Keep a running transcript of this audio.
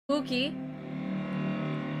Spooky.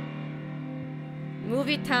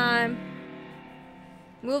 Movie time.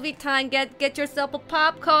 Movie time. Get yourself a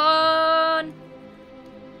popcorn.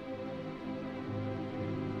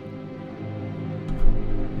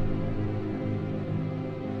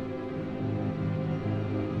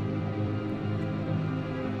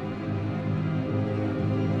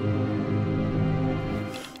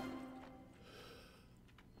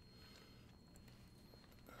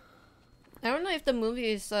 I don't know if the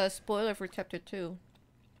movie is a spoiler for chapter 2.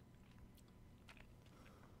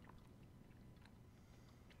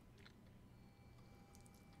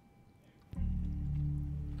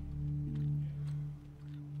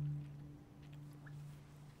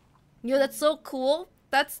 Yo, that's so cool.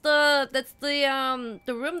 That's the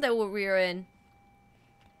room that we're in.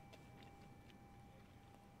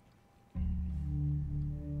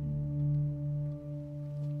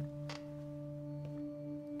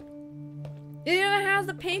 It even has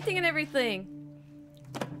the painting and everything.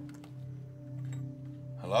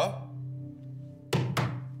 Hello?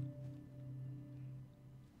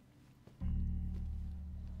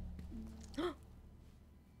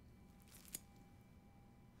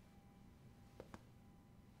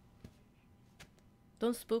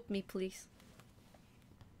 Don't spook me, please.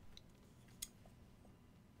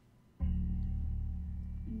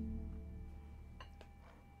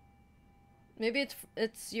 Maybe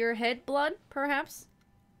it's your head blood, perhaps?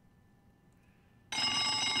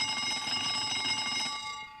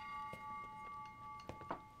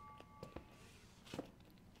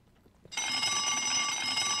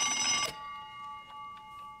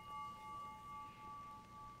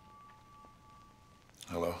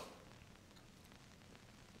 Hello?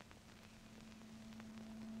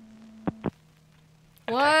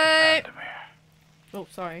 What? Oh,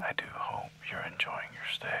 sorry. I do hope you're enjoying your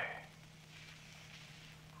stay.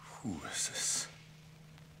 Who is this?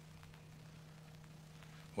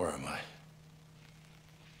 Where am I?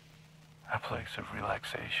 A place of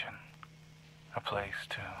relaxation. A place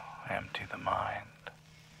to empty the mind,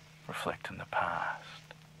 reflect in the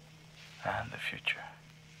past and the future.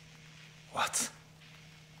 What?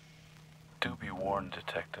 Do be warned,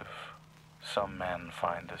 detective. Some men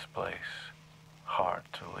find this place hard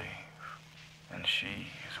to leave, and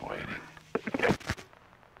she is waiting.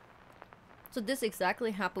 So this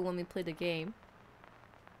exactly happened when we played the game.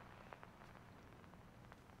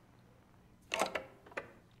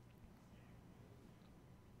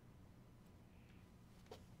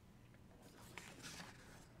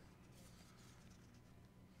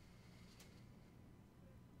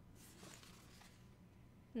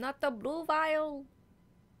 Not the blue vial.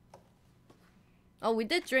 Oh, we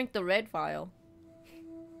did drink the red vial.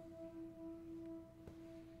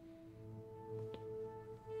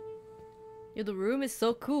 Yo, the room is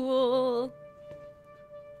so cool.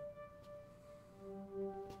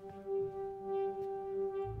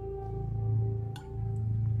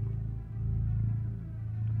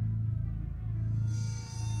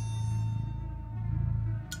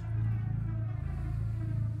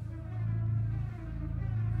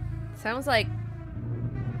 Sounds like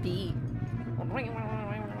B.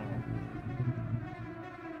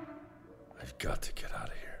 I've got to get out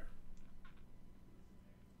of here.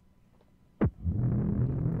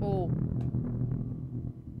 Oh.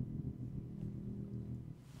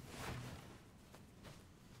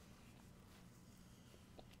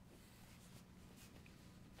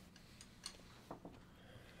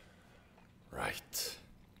 Right.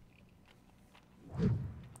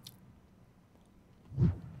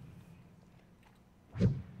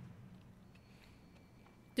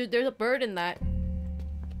 Dude, there's a bird in that.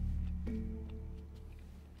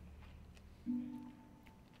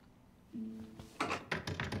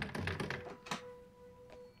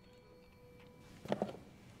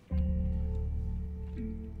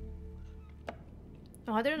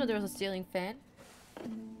 Oh, I didn't know there was a ceiling fan.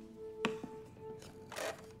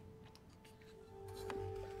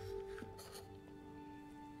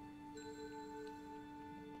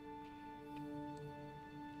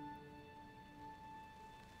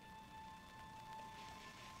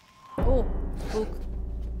 Oh, spook.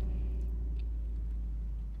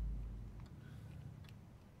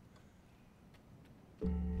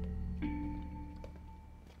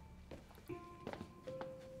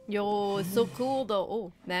 Yo, it's so cool though.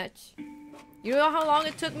 Oh, match. You know how long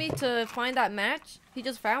it took me to find that match? He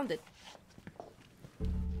just found it.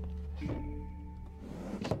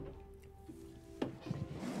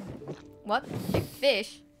 What? A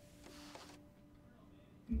fish?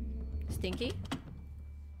 Stinky?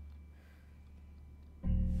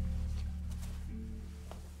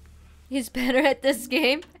 He's better at this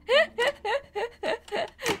game.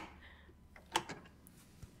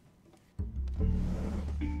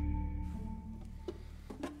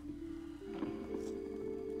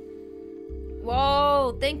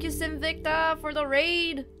 thank you, Sinvicta, for the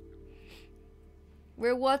raid.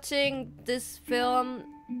 We're watching this film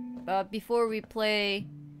before we play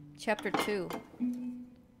chapter 2.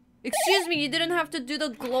 Excuse me, you didn't have to do the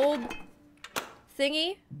globe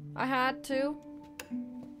thingy? I had to.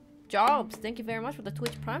 Jobs, thank you very much for the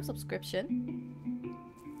Twitch Prime subscription.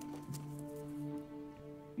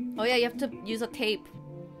 Oh yeah, you have to use a tape.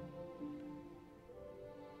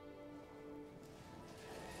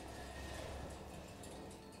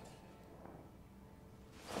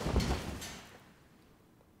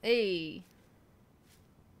 Hey.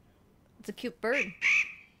 It's a cute bird.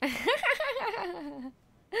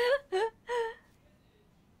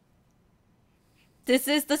 This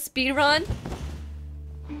is the speed run.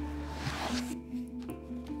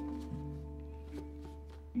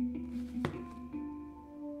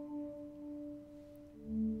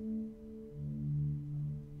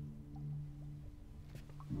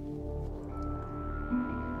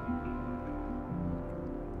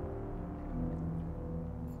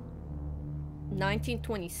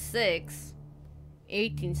 (1926),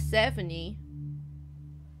 1870.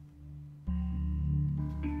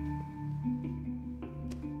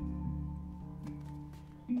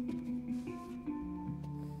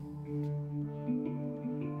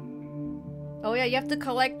 Oh yeah, you have to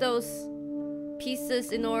collect those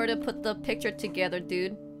pieces in order to put the picture together,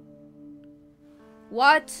 dude.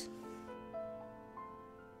 What?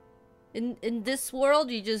 In this world,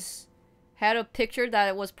 you just had a picture that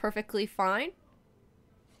it was perfectly fine?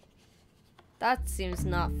 That seems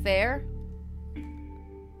not fair.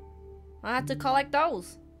 I had to collect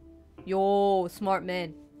those. Yo, smart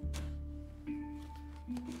man.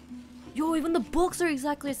 Yo, even the books are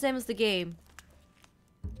exactly the same as the game.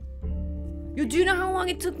 Yo, do you know how long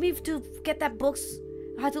it took me to get that books?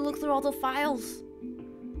 I had to look through all the files.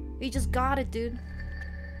 He just got it, dude.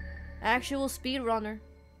 Actual speedrunner.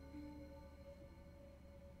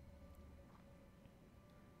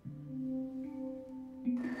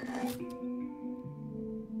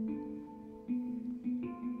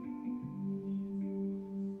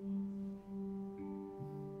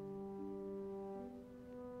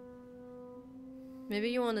 Maybe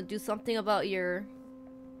you want to do something about your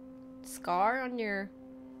scar on your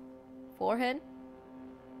forehead?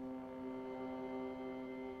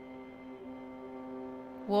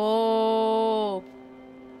 Whoa!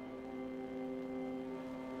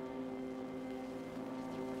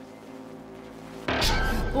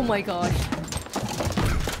 Oh my gosh.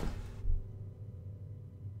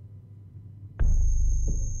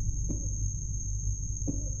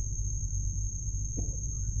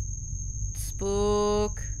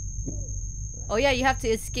 Spook. Oh yeah, you have to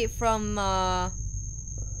escape from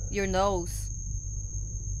your nose.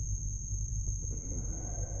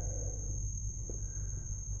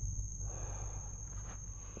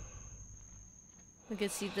 I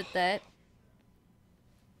guess you did that.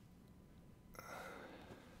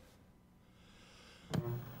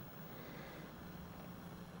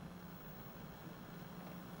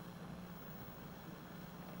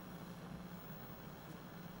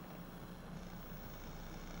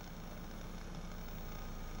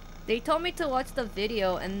 They told me to watch the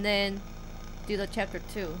video and then do the chapter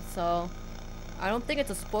 2, so I don't think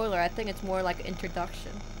it's a spoiler. I think it's more like an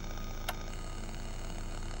introduction.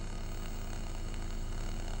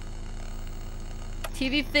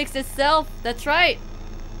 TV fixed itself. That's right.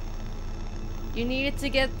 You needed to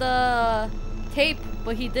get the tape,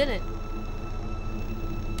 but he didn't.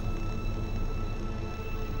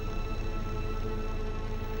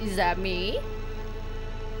 Is that me?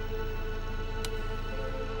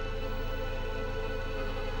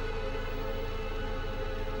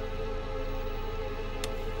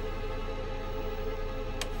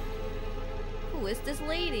 Who is this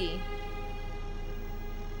lady?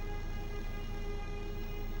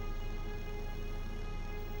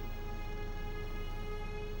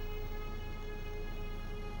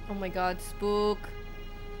 Oh my god, Spook.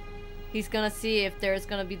 He's gonna see if there's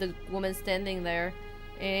gonna be the woman standing there.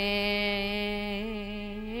 And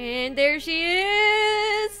there she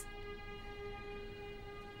is!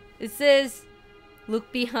 It says,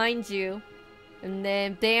 look behind you. And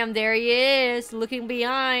then, bam, there he is, looking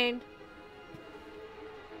behind.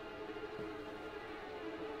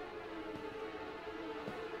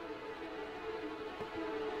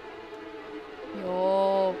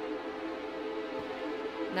 Yo.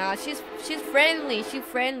 Nah, she's friendly. She's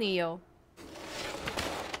friendly, yo.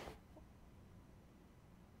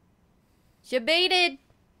 She baited.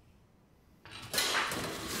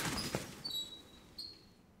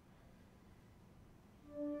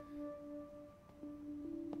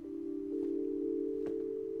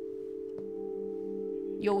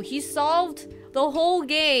 Yo, he solved the whole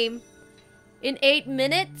game in 8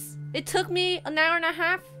 minutes? It took me an hour and a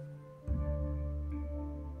half?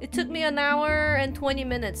 It took me an hour and 20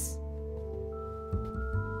 minutes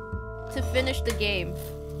to finish the game.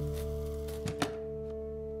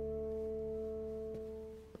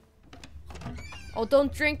 Oh,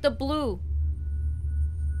 don't drink the blue.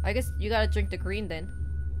 I guess you gotta drink the green then.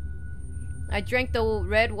 I drank the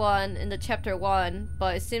red one in the chapter 1,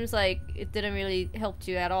 but it seems like it didn't really help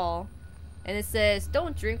you at all. And it says,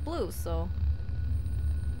 don't drink blue, so...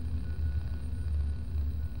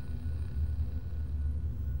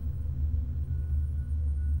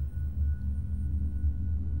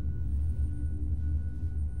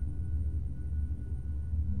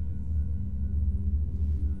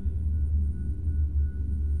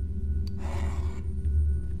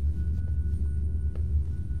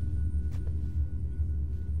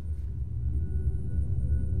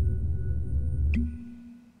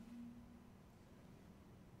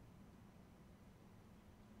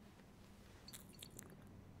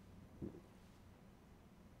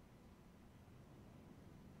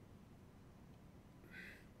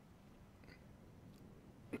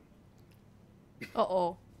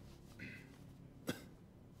 Uh-oh.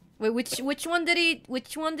 Wait, which one did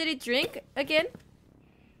he drink again?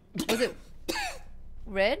 Was it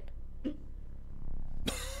red?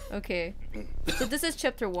 Okay. So this is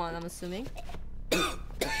chapter 1, I'm assuming.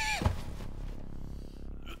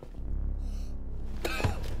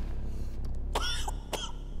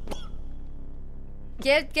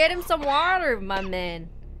 Get him some water, my man.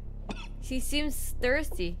 He seems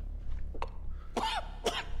thirsty.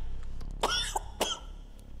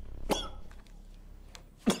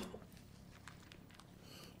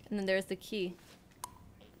 And then there's the key.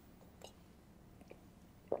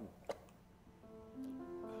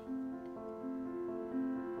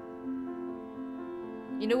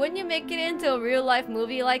 You know, when you make it into a real life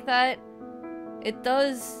movie like that, it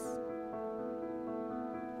does...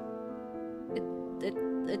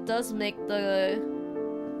 It does make the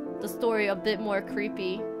story a bit more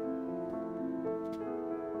creepy.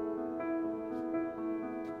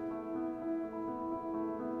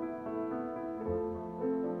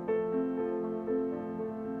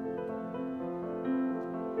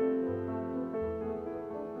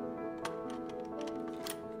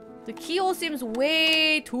 The keyhole seems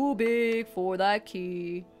way too big for that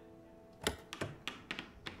key.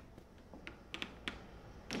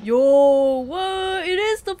 Yo, what? It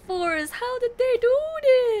is the forest. How did they do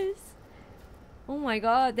this? Oh my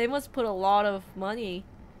god, they must put a lot of money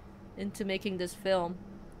into making this film.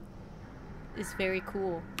 It's very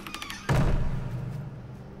cool.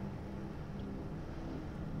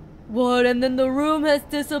 What? And then the room has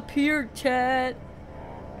disappeared, chat.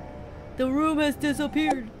 The room has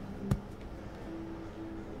disappeared.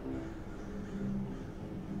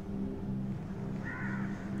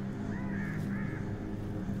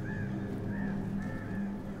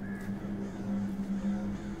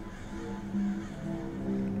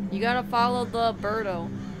 You gotta follow the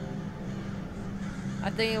birdo.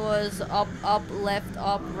 I think it was up, left,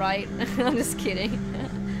 up, right. I'm just kidding.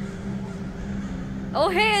 Oh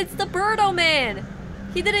hey, it's the birdo man!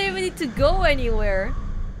 He didn't even need to go anywhere.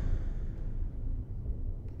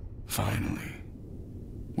 Finally,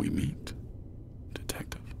 we meet,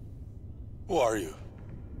 Detective. Who are you?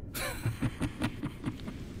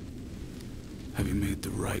 Have you made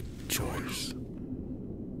the right choice?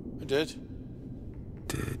 I did.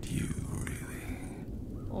 Did you really?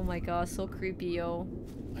 Oh my god, so creepy, yo.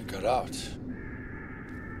 I got out.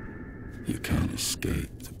 You can't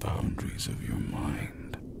escape the boundaries of your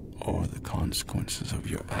mind or the consequences of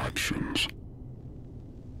your actions.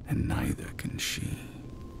 And neither can she.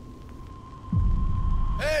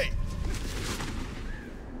 Hey!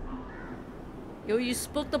 Yo, you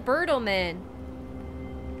spooked the birdo man.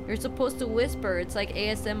 You're supposed to whisper, it's like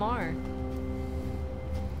ASMR.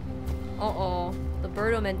 Uh-oh. The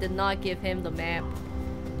birdo man did not give him the map.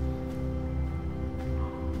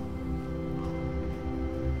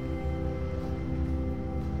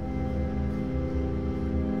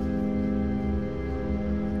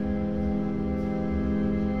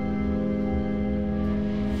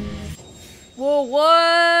 Whoa,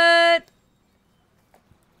 what?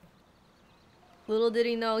 Little did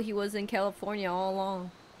he know he was in California all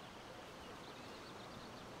along.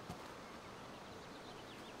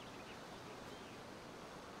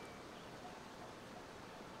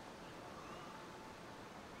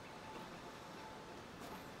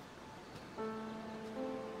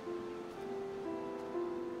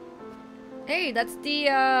 Hey, that's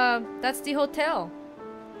the hotel.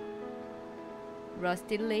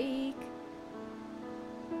 Rusty Lake.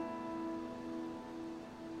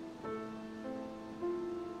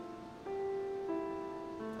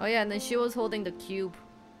 Oh yeah, and then she was holding the cube.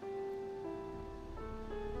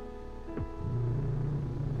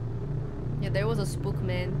 Yeah, there was a spook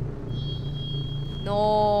man.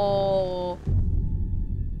 No.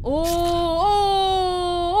 Oh, oh,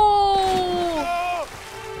 oh.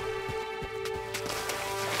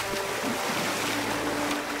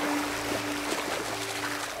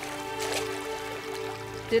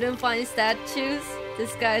 Didn't find statues.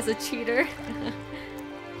 This guy's a cheater.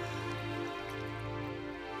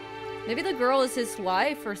 Maybe the girl is his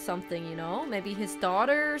wife or something, you know? Maybe his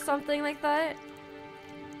daughter or something like that.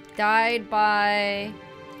 Died by...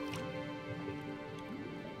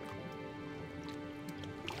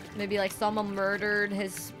 maybe like someone murdered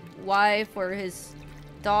his wife or his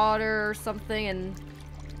daughter or something and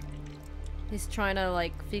he's trying to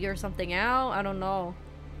like figure something out. I don't know.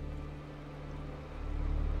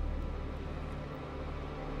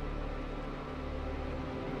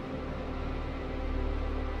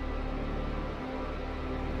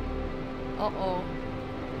 Uh-oh.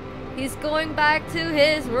 He's going back to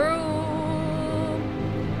his room.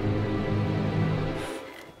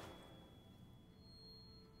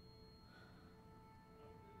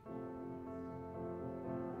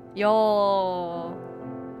 Yo.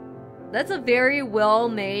 That's a very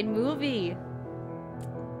well-made movie.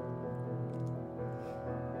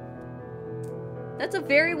 That's a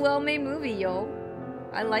very well-made movie, yo.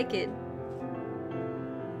 I like it.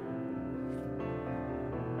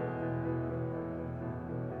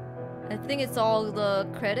 I think it's all the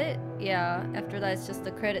credit. Yeah, after that it's just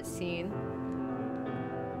the credit scene.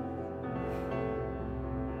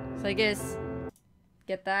 So I guess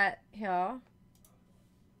get that, yeah.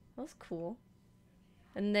 That was cool.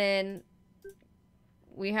 And then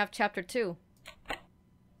we have chapter 2.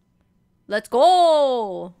 Let's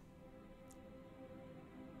go!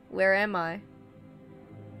 Where am I?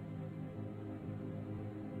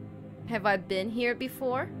 Have I been here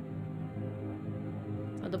before?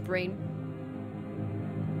 Oh, the brain.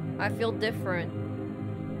 I feel different.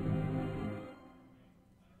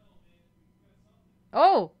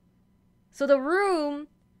 Oh! So the room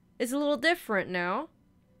is a little different now.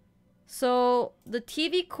 So the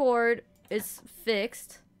TV cord is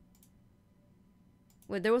fixed.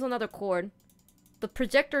 Wait, there was another cord. The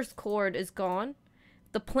projector's cord is gone.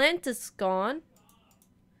 The plant is gone.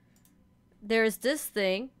 There's this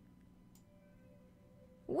thing.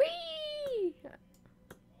 Whee!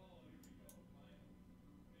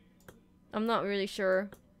 I'm not really sure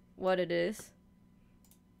what it is.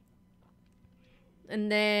 And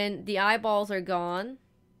then the eyeballs are gone.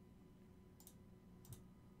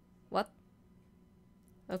 What?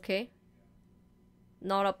 Okay.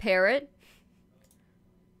 Not a parrot.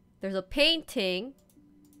 There's a painting.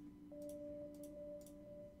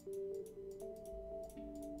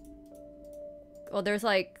 Oh, there's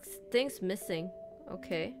like things missing.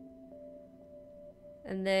 Okay.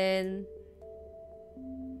 And then...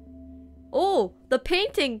 oh! The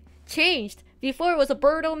painting changed! Before it was a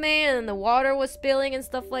Birdo Man and the water was spilling and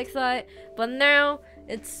stuff like that. But now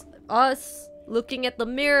it's us looking at the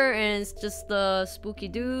mirror and it's just the spooky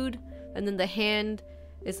dude. And then the hand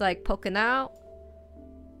is like poking out.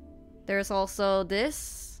 There's also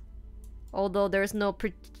this. Although there's no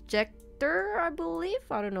projector, I believe.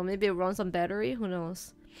 I don't know. Maybe it runs on battery. Who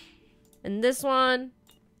knows? And this one,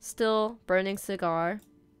 still burning cigar.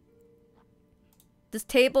 This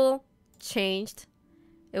table changed.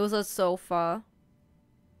 It was a sofa.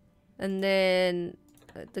 And then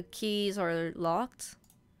the keys are locked.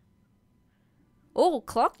 Oh,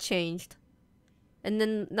 clock changed. And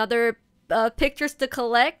then another pictures to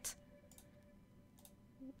collect.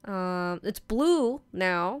 It's blue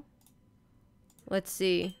now. Let's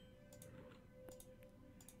see.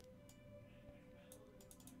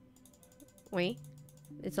 Wait.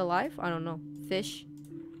 It's alive? I don't know. Fish.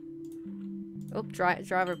 Oh,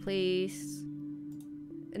 driver, please.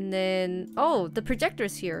 And then... oh, the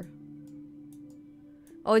projector's here.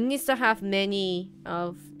 Oh, it needs to have many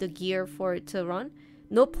of the gear for it to run.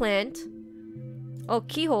 No plant. Oh,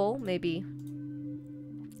 keyhole, maybe.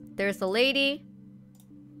 There's the lady.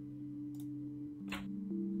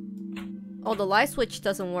 Oh, the light switch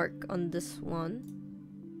doesn't work on this one.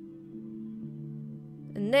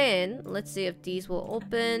 And then, let's see if these will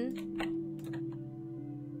open.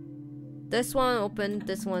 This one opened.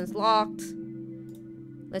 This one's locked.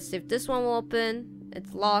 Let's see if this one will open.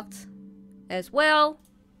 It's locked as well.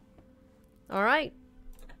 Alright.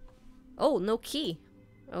 Oh, no key.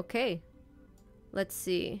 Okay. Let's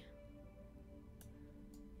see.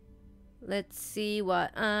 Let's see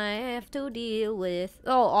what I have to deal with.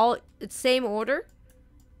 Oh, it's same order.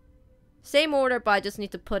 Same order, but I just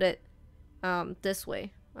need to put it this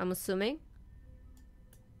way. I'm assuming.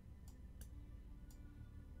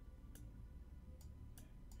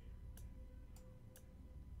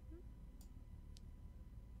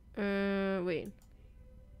 Wait.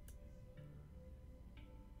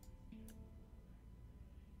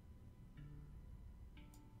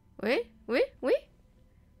 Wait.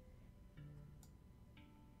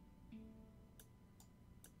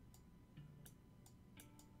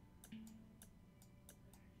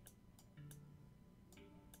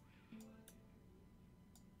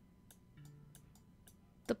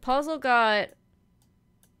 The puzzle got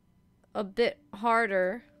a bit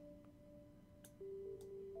harder.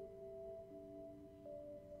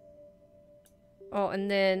 Oh, and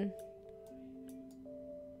then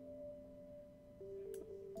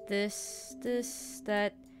this,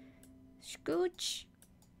 that, scooch.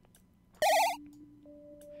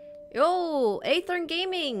 Yo, Aethern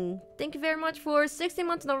Gaming, thank you very much for 60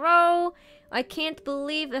 months in a row. I can't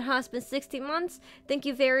believe it has been 60 months. Thank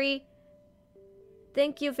you very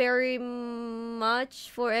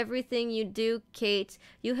much for everything you do, Kate.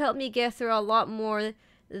 You helped me get through a lot more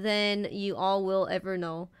than you all will ever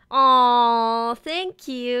know. Aww, thank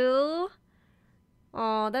you.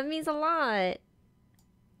 Aw, that means a lot.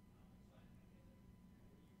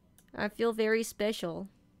 I feel very special.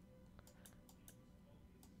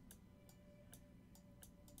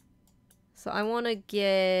 So I want to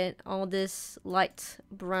get all this light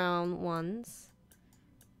brown ones.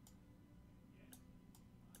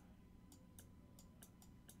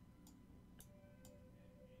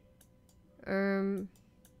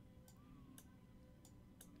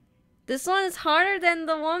 This one is harder than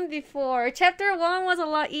the one before. Chapter 1 was a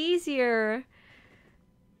lot easier.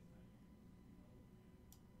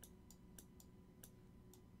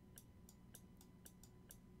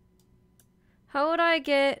 How would I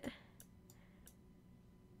get...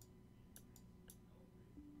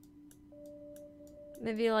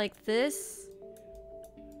 Maybe like this?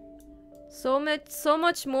 So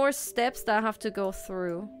much more steps that I have to go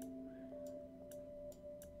through.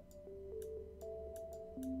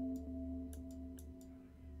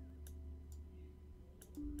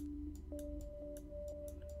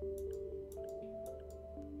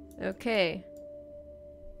 Okay.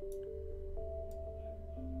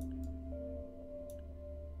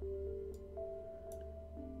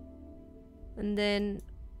 And then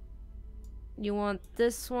you want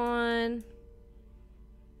this one.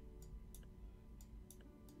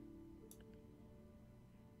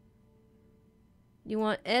 You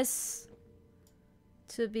want S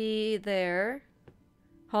to be there.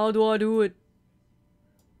 How do I do it?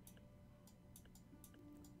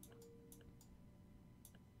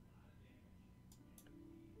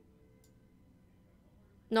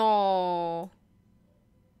 No.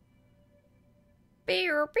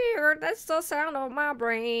 Beer, beer, that's the sound of my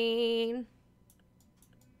brain.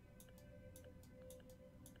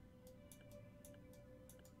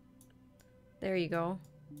 There you go.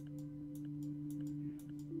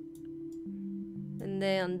 And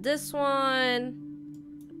then this one.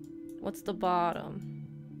 What's the bottom?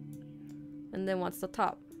 And then what's the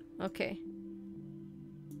top? Okay.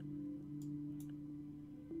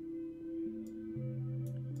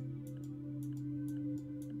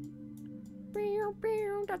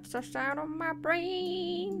 That's the sound of my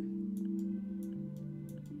brain.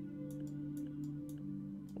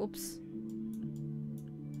 Whoops.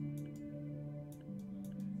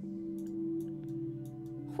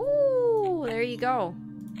 Whoo! There you go.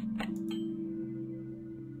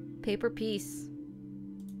 Paper piece.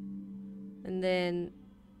 And then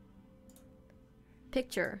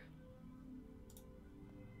picture.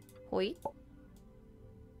 Hoit.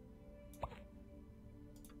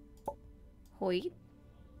 Hoit.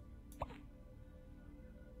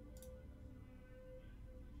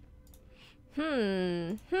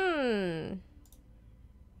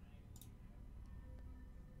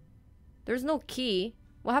 There's no key.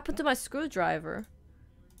 What happened to my screwdriver?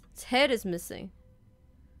 Its head is missing.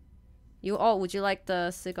 Would you like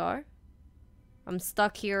the cigar? I'm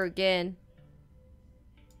stuck here again.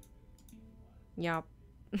 Yup.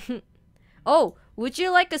 Oh, would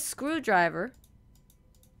you like a screwdriver?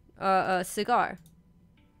 A cigar?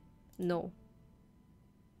 No.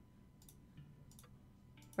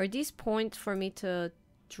 Are these points for me to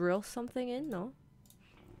drill something in? No.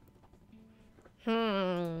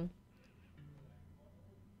 I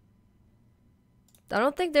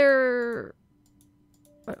don't think they're...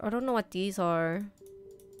 I don't know what these are.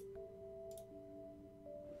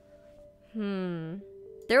 There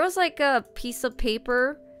was like a piece of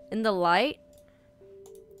paper in the light.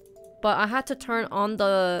 But I had to turn on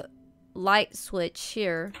the light switch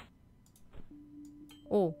here.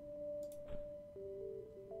 Oh.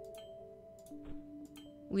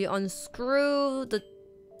 We unscrew the...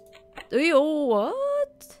 Ew,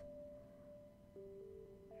 what?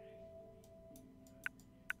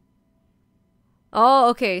 Oh,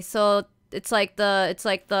 okay, so it's like the...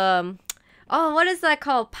 Oh, what is that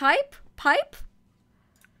called? Pipe? Pipe?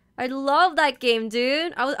 I love that game,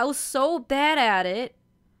 dude. I was so bad at it.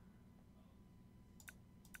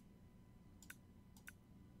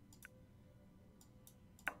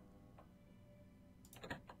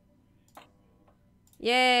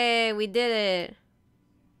 Yay, we did it.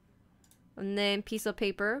 And then piece of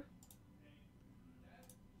paper.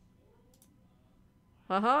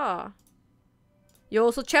 Haha. Yo,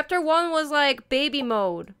 so chapter 1 was like baby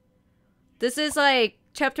mode. This is like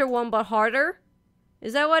chapter 1 but harder?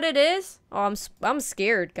 Is that what it is? Oh, I'm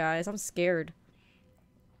scared, guys. I'm scared.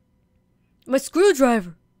 My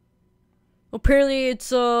screwdriver. Apparently it's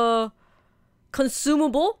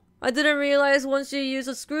consumable. I didn't realize once you use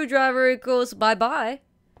a screwdriver it goes bye-bye.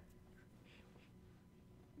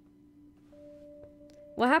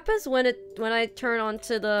 What happens when I turn on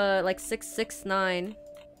to the like 669?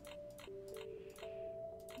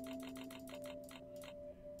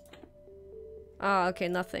 Ah, okay,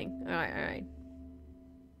 nothing. Alright.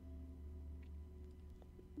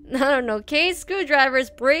 I don't know. Case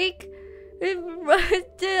screwdrivers break?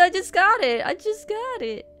 I just got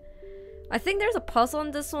it. I think there's a puzzle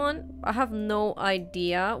on this one. I have no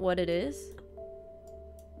idea what it is.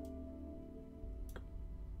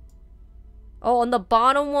 Oh, on the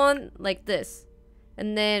bottom one, like this.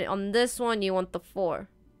 And then on this one, you want the 4.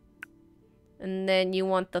 And then you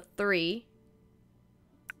want the 3.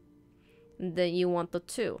 And then you want the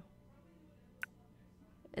 2.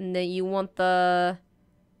 And then you want the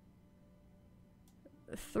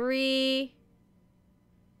 3.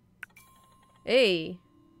 Hey.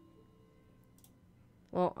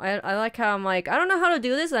 Well, I like how I'm like, I don't know how to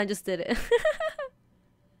do this, and I just did it.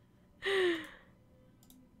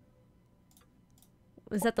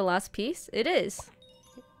 Is that the last piece? It is.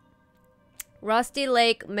 Rusty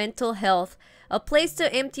Lake Mental Health. A place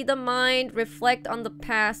to empty the mind, reflect on the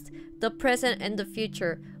past, the present, and the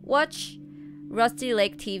future. Watch Rusty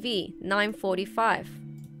Lake TV, 9:45.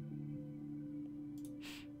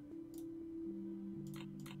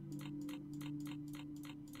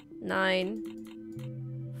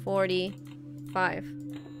 $9:45.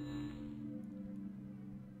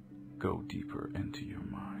 Go deeper into your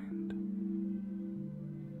mind.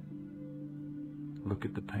 Look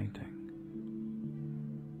at the painting.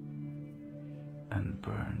 And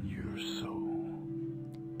burn your soul.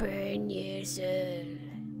 Burn your soul.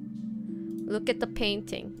 Look at the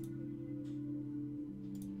painting.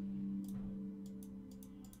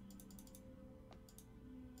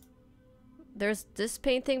 There's this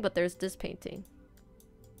painting, but there's this painting.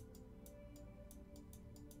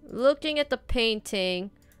 Looking at the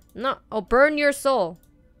painting. No. Oh, burn your soul.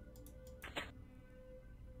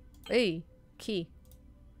 Hey, key.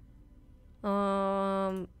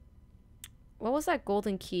 What was that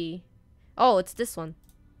golden key? Oh, it's this one.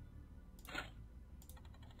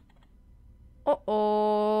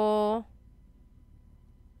 Uh-oh.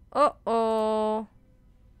 Uh-oh.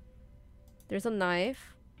 There's a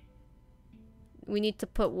knife. We need to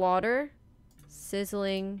put water.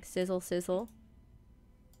 Sizzling, sizzle, sizzle.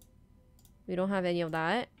 We don't have any of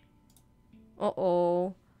that.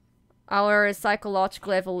 Uh-oh. Our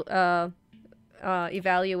psychological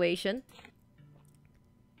evaluation.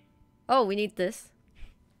 Oh, we need this.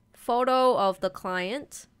 Photo of the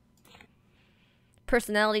client.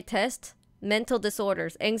 Personality test. Mental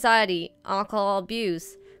disorders. Anxiety. Alcohol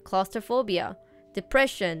abuse. Claustrophobia.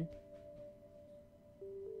 Depression.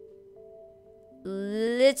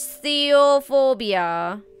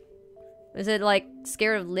 Lichthiophobia. Is it like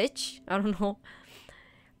scared of lich? I don't know.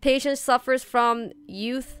 Patient suffers from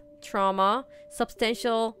youth trauma.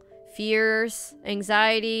 Substantial fears.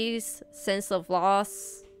 Anxieties. Sense of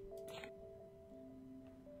loss.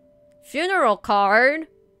 Funeral card.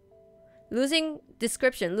 Losing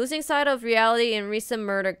description. Losing sight of reality in recent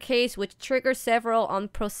murder case which triggers several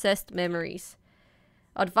unprocessed memories.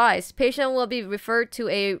 Advice. Patient will be referred to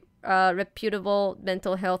a reputable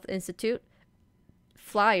mental health institute.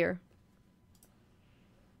 Flyer.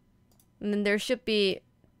 And then there should be...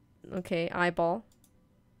 Okay, eyeball.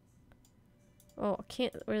 Oh, I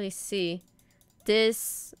can't really see.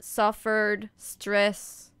 This suffered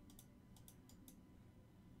stress.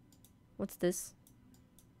 What's this?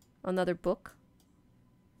 Another book?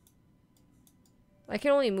 I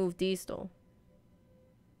can only move these though.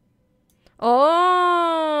 Oh!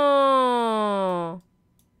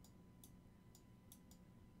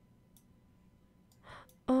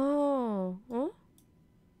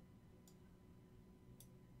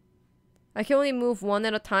 I can only move one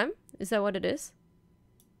at a time? Is that what it is?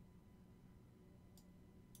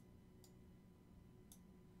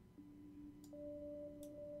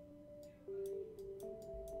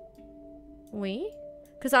 Wait?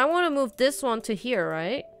 Because I want to move this one to here,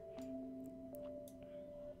 right?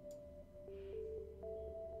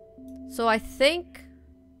 So I think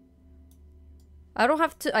I don't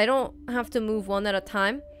have to move one at a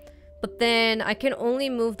time, but then I can only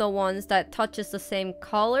move the ones that touches the same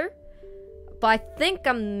color. But I think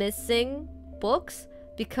I'm missing books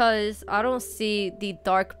because I don't see the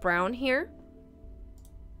dark brown here.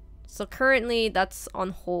 So currently that's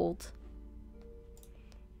on hold.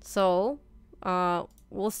 So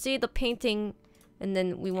we'll see the painting, and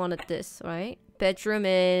then we wanted this, right? Bedroom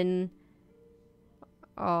in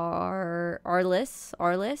Arliss.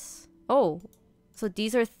 Oh, so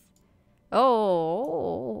these are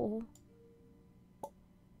oh.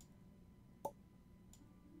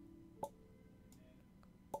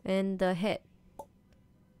 And the head.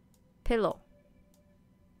 Pillow.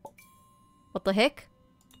 What the heck?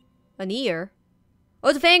 An ear? Oh,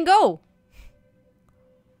 it's Van Gogh!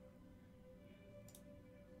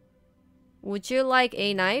 Would you like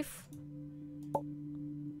a knife?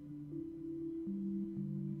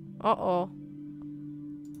 Uh-oh.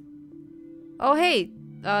 Oh, hey!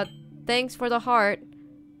 Thanks for the heart.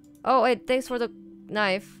 Oh, wait, thanks for the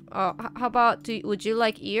knife. How about, would you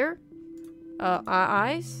like ear?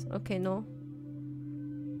 Eyes? Okay, no.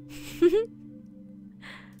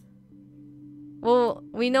 Well,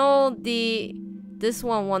 we know this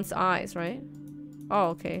one wants eyes, right? Oh,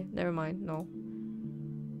 okay. Never mind. No.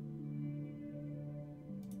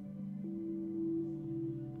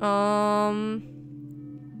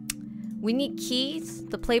 We need keys.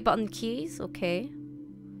 The play button keys. Okay.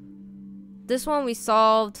 This one we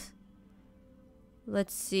solved.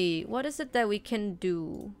 Let's see. What is it that we can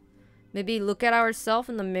do? Maybe look at ourselves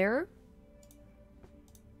in the mirror?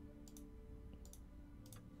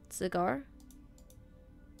 Cigar?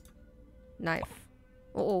 Knife.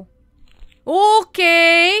 Uh oh.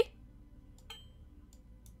 Okay!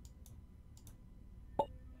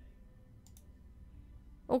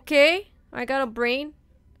 Okay, I got a brain.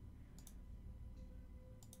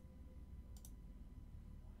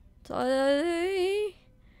 What?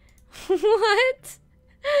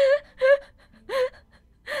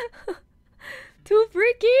 Too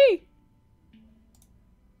freaky!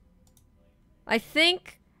 I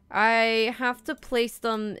think I have to place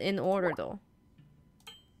them in order though.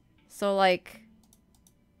 So like,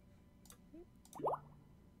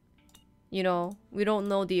 you know, we don't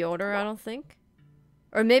know the order, I don't think.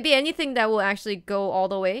 Or maybe anything that will actually go all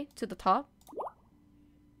the way to the top.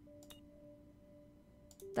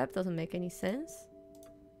 That doesn't make any sense.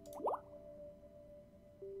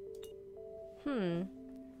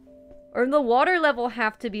 Or the water level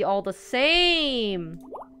have to be all the same.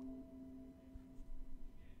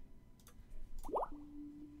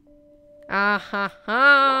 Ah ha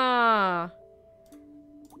ha.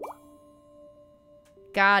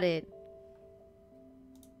 Got it.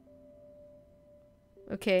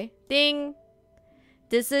 Okay. Ding.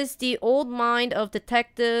 This is the old mind of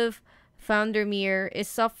Detective Vandermeer. It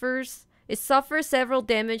suffers several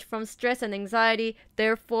damage from stress and anxiety,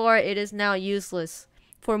 therefore it is now useless.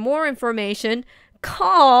 For more information,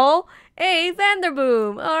 call A.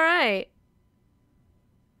 Vanderboom. Alright.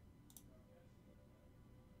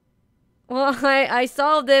 Well, I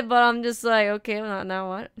solved it, but I'm just like, okay, now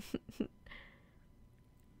what?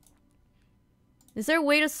 Is there a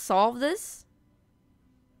way to solve this?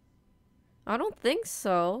 I don't think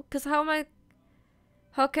so. Because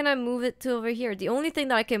how can I move it to over here? The only thing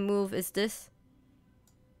that I can move is this.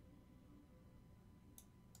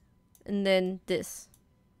 And then this.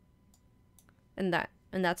 And that.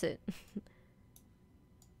 And that's it.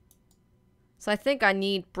 So I think I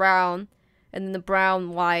need brown. And then the brown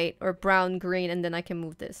white. Or brown green. And then I can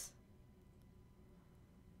move this.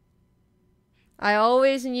 I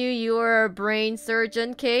always knew you were a brain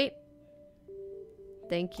surgeon, Kate.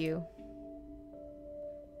 Thank you.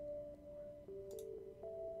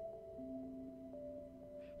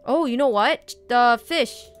 Oh, you know what? The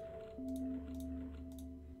fish.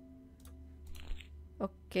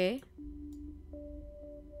 Okay.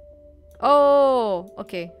 Oh,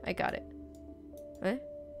 okay. I got it. Eh?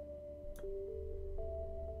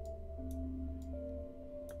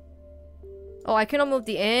 Oh, I cannot move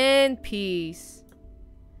the end piece.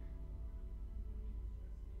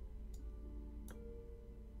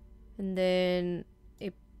 And then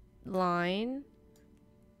a line.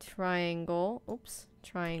 Triangle. Oops.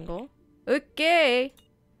 Triangle. Okay.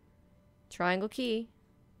 Triangle key.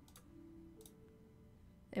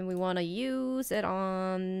 And we want to use it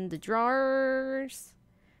on the drawers.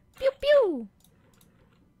 Pew pew!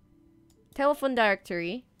 Telephone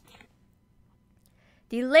directory.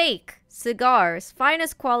 The Lake Cigars.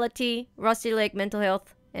 Finest quality. Rusty Lake mental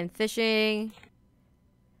health and fishing.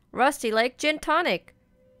 Rusty Lake gin tonic.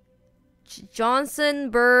 Johnson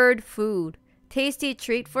bird food. Tasty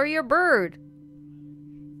treat for your bird.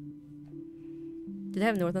 Do they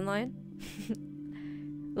have Northern Lion?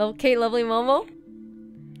 Kate Lovely Momo.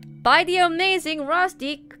 Buy the amazing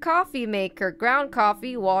Rusty coffee maker. Ground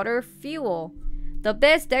coffee, water, fuel. The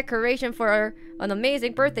best decoration for an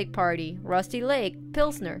amazing birthday party. Rusty Lake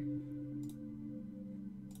Pilsner.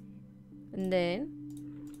 And then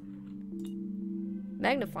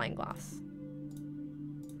magnifying glass.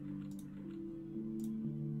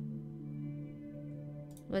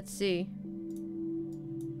 Let's see.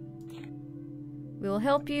 We will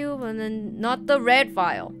help you, and then not the red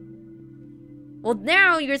vial. Well,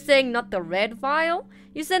 now you're saying not the red vial?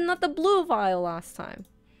 You said not the blue vial last time.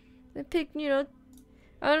 Then pick, you know,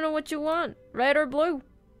 I don't know what you want. Red or blue?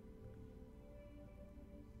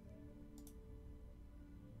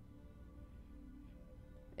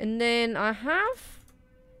 And then I have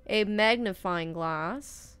a magnifying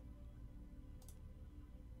glass.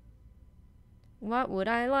 What would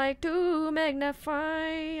I like to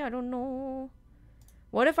magnify? I don't know.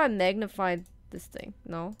 What if I magnified this thing?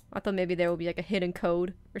 No? I thought maybe there would be like a hidden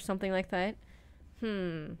code or something like that.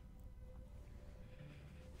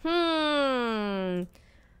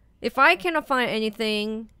 If I cannot find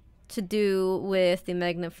anything to do with the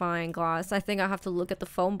magnifying glass, I think I have to look at the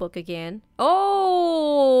phone book again.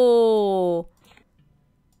 Oh!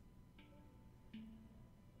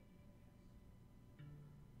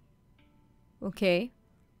 Okay.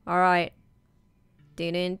 Alright.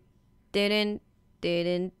 Didn't. I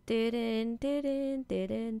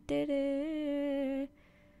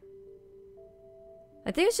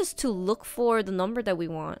think it's just to look for the number that we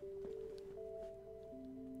want.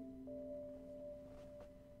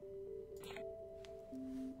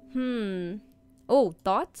 Oh,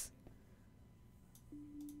 dots?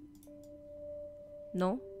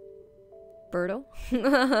 No? Birdo?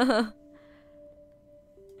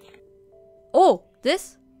 Oh,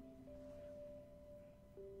 this?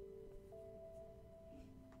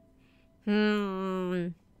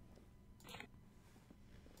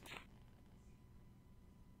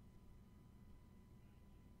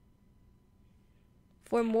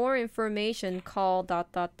 For more information, call ...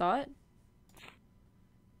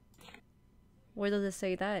 Where does it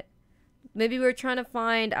say that? Maybe we're trying to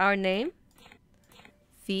find our name?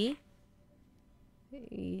 V.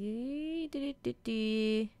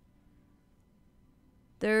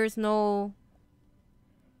 There's no...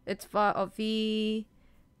 It's a V...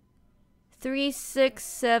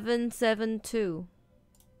 36772.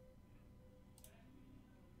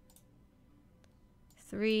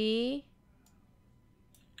 3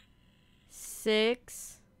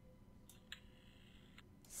 6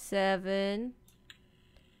 7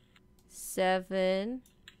 7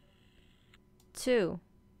 2.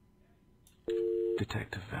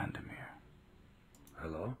 Detective Vandermeer.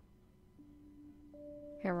 Hello?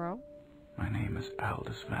 Hello? My name is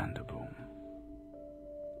Aldous Vanderboom.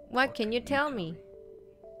 What can you tell me?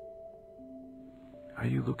 Are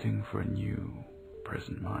you looking for a new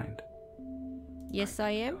present mind? Yes, I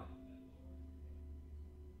am.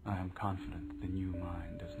 I am confident the new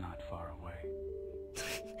mind is not far away.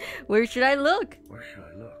 Where should I look? Where should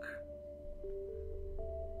I look?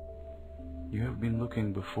 You have been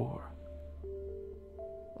looking before.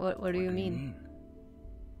 What do you mean?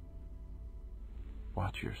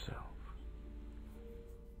 Watch yourself.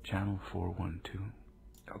 Channel 412.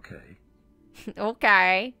 Okay.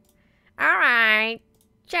 Okay. Alright.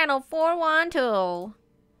 Channel 412.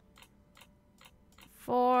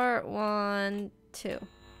 412.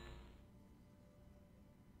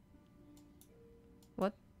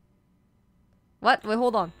 What? What? Wait,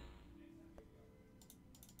 hold on.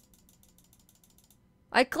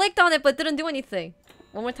 I clicked on it but didn't do anything.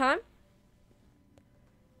 One more time?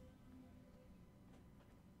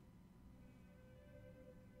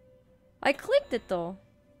 I clicked it though.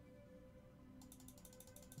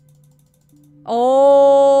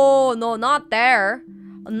 Oh, no, not there.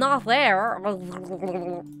 Not there.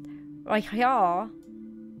 Right here.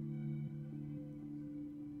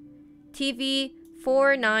 TV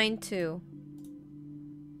 492.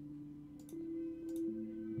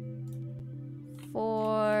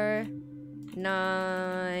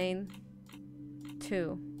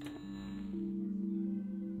 492.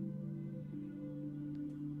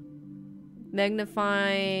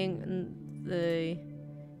 Magnifying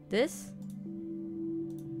this.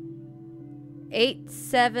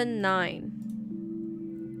 879.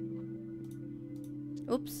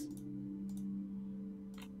 Oops.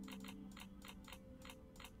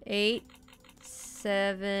 8,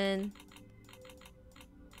 7.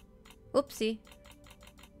 Oopsie.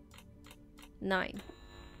 9.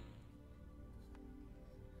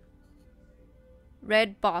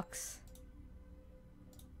 Red box.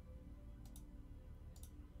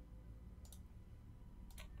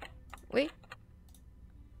 Wait.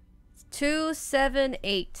 2, 7,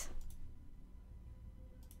 8.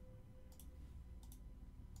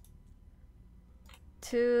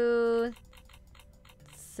 2,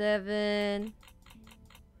 7,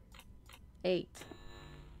 8.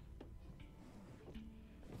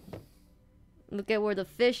 Look at where the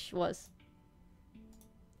fish was.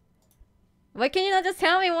 Why can you not just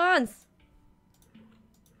tell me once?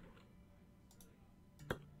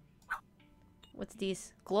 What's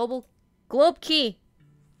these? Globe key.